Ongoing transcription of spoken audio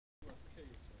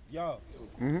Yo.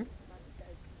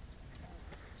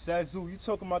 Sazoo, you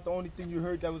talking about the only thing you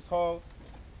heard that was hard?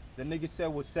 The nigga said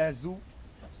was Sazoo,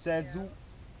 Sazoo,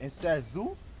 and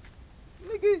Sazoo?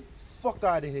 Nigga, fuck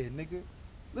out of here, nigga.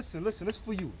 Listen, it's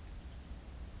for you.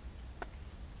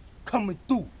 Coming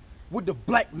through with the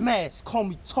black mask, call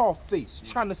me tall face.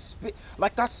 Trying to spit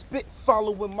like I spit,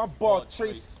 following my bar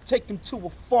trace. Take him to a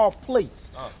far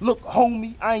place. Look,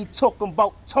 homie, I ain't talking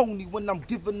about Tony when I'm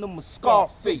giving him a scar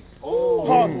face.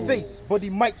 Hard face, but he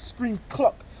might scream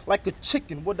cluck like a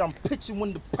chicken. What I'm pitching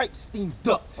when the pipe steamed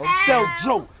up. Sell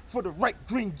Joe for the right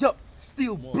green yup.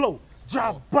 Still blow.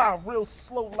 Drive by real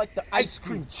slow like the ice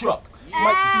cream truck.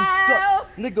 Might seem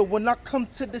struck. Nigga, when I come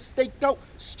to the stakeout,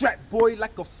 strap boy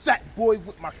like a fat boy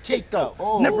with my cake out.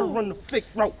 Never run the fake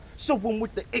route. Show him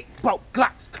with the 8-bout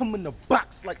Glocks. Come in the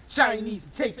box like Chinese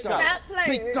takeout.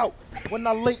 Big out. When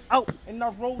I lay out and I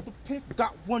roll the piff,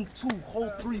 got 1, 2,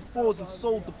 hold 3, 4s and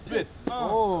sold the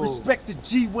 5th. Respect the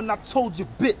G when I told you,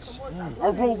 bitch. I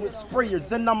roll with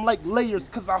sprayers and I'm like layers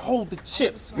cause I hold the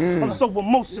chips. I'm so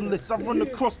emotionless, I run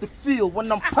across the field.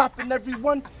 When I'm popping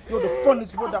everyone, yo, the fun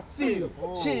is what I feel.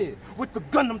 Cheer, with the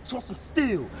gun I'm tossing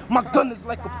steel. My gun is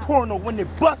like a porno, when it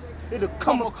busts, it'll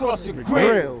come across your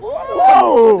grill.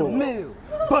 Whoa! Mill.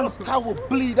 Buns cow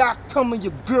bleed, I come in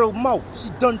your girl mouth. She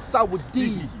done sour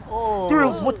deeds.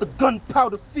 Thrills with the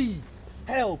gunpowder feeds.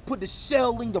 Hell, put the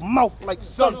shell in your mouth like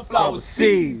sunflower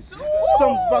seeds.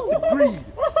 Some's about to breed.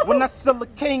 When I sell a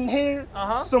king hair,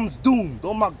 some's doomed.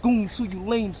 All my goons who you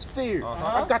lames fear.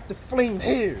 I got the flame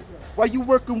hair. While you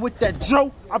working with that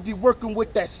Joe, I be working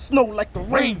with that snow like a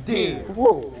reindeer.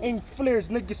 Ain't flares,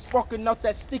 niggas sparking out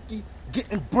that sticky.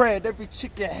 Getting bread, every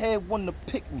chicken head wanna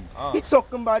pick me. He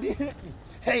talking about it hit me.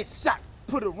 Headshot,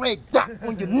 put a red dot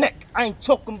on your neck. I ain't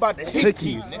talking about the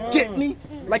hickey. Get me?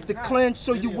 Like the clan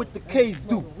show you what the K's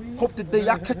do. Hope today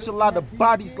I catch a lot of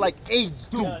bodies like AIDS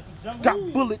do.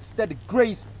 Got bullets that it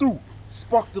grazed through.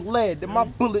 Spark the lead and my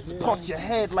bullets part your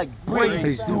head like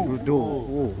braids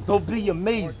do. Don't be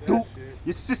amazed, Duke.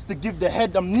 Your sister give the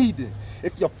head I'm needing.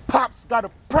 If your pops got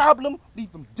a problem,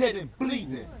 leave him dead and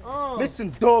bleeding.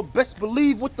 Listen, dog, best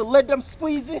believe with the lead I'm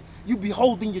squeezing, you be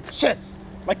holding your chest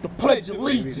like the Pledge of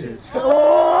Allegiance. Set,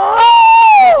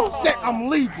 I'm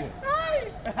leaving.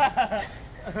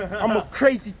 I'm a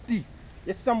crazy thief.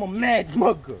 Yes, I'm a mad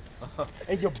mugger.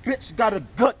 And your bitch got a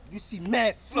gut, you see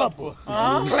mad flubber.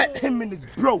 Clap him and his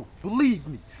bro, believe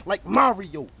me. Like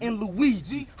Mario and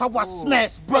Luigi, how I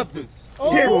smash brothers.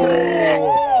 Here,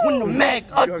 when the mag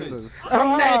others.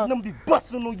 I'm mad them be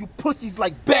busting on you pussies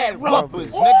like bad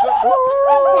rubbers, nigga.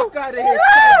 Fuck out of here,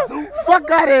 Sazoo.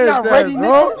 Fuck out of here, Not ready,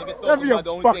 nigga. Nigga thought about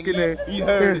the only thing he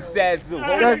heard is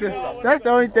Sazoo. That's the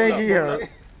only thing he heard.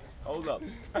 Hold up.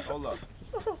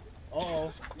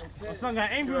 Uh-oh. My son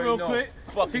got angry real quick.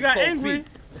 Fucking He got Cold angry. Pete.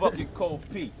 Fucking Cold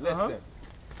Pete. Listen.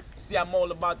 See, I'm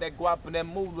all about that guap and that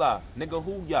moolah. Nigga,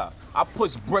 who y'all? I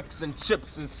push bricks and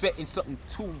chips and setting something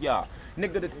to y'all.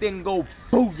 Nigga, the thing go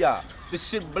booyah. The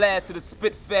shit blasted to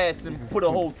spit fast and put a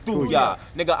hole through y'all.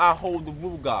 Nigga, I hold the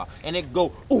Ruger and it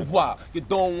go ooh-wah. You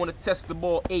don't wanna test the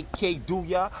ball AK, do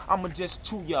y'all? I'ma just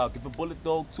chew y'all. Give a bullet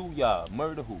dog to y'all.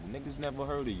 Murder who? Niggas never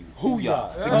heard of you. Who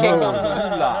y'all? The king of the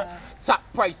hula. Top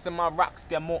price and my rocks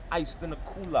got more ice than a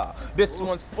cooler. This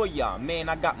one's for y'all. Man,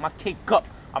 I got my cake up.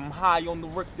 I'm high on the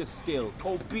Richter scale.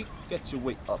 Cold Pete, get your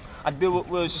weight up. I deal with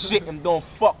real shit and don't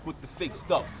fuck with the fake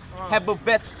stuff. Have a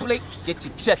vest plate, get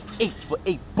your chest ate for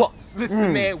 $8.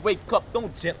 Listen, man, wake up,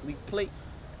 don't gently play.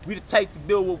 We the type to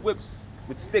deal with whips,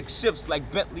 with stick shifts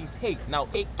like Bentley's hate. Now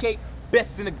AK,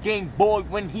 best in the game, boy,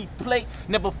 when he play,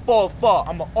 never fall far.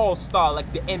 I'm an all-star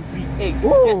like the NBA.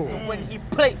 Yes, so when he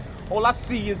play, all I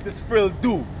see is this frill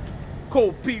dude.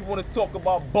 Cold P wanna talk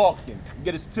about barking,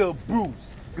 get his tail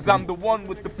bruised. Cause I'm the one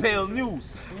with the pale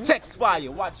news. Text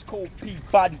fire, watch Cold P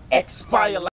body expire like